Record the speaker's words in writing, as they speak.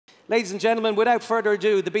Ladies and gentlemen, without further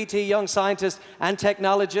ado, the BT Young Scientist and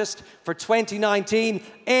Technologist for 2019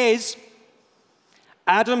 is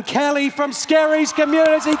Adam Kelly from Skerries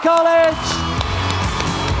Community College.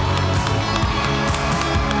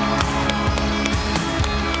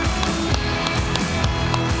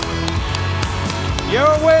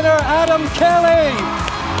 Your winner, Adam Kelly.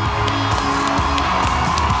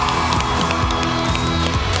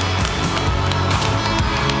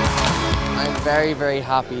 I'm very, very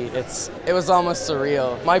happy. It was almost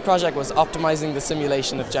surreal. My project was optimizing the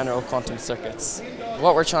simulation of general quantum circuits.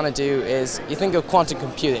 What we're trying to do is, you think of quantum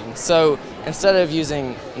computing. So instead of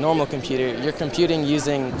using normal computer, you're computing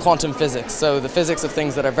using quantum physics. So the physics of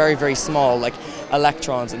things that are very, very small, like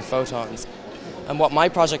electrons and photons. And what my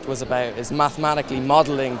project was about is mathematically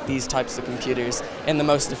modelling these types of computers in the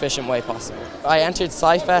most efficient way possible. I entered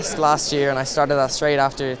SciFest last year and I started that straight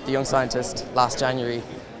after the Young Scientist last January.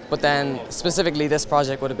 But then specifically this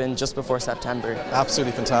project would have been just before September.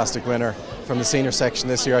 Absolutely fantastic winner from the senior section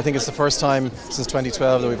this year. I think it's the first time since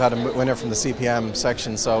 2012 that we've had a winner from the CPM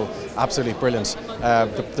section, so absolutely brilliant.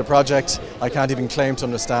 The project I can't even claim to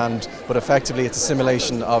understand, but effectively it's a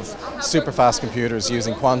simulation of super fast computers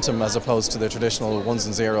using quantum as opposed to the traditional ones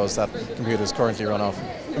and zeros that computers currently run off.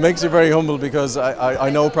 It makes you very humble because I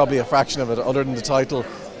know probably a fraction of it other than the title.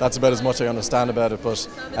 That's about as much I understand about it, but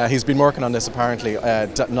he's been working on this apparently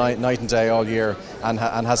night and day all year and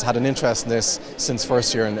has had an interest in this since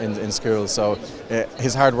first year in school, so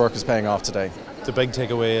his hard work is paying off today. The big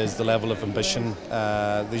takeaway is the level of ambition.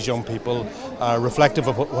 These young people are reflective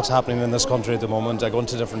of what's happening in this country at the moment. I go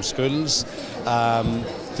into different schools. The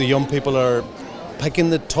young people are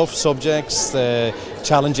picking the tough subjects, the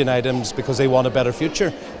challenging items, because they want a better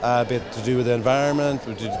future, be it to do with the environment,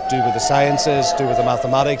 to do with the sciences, to do with the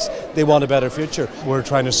mathematics. They want a better future. We're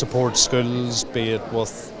trying to support schools, be it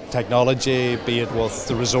with technology, be it with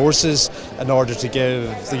the resources, in order to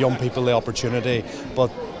give the young people the opportunity.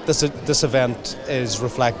 But this event is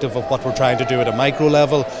reflective of what we're trying to do at a micro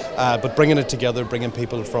level, but bringing it together, bringing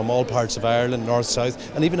people from all parts of Ireland, north,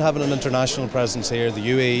 south, and even having an international presence here, the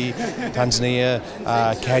UAE, Tanzania,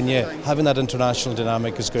 Kenya. Having that international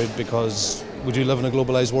dynamic is good because we do live in a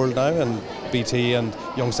globalised world now, and BT and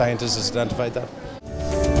Young Scientists has identified that.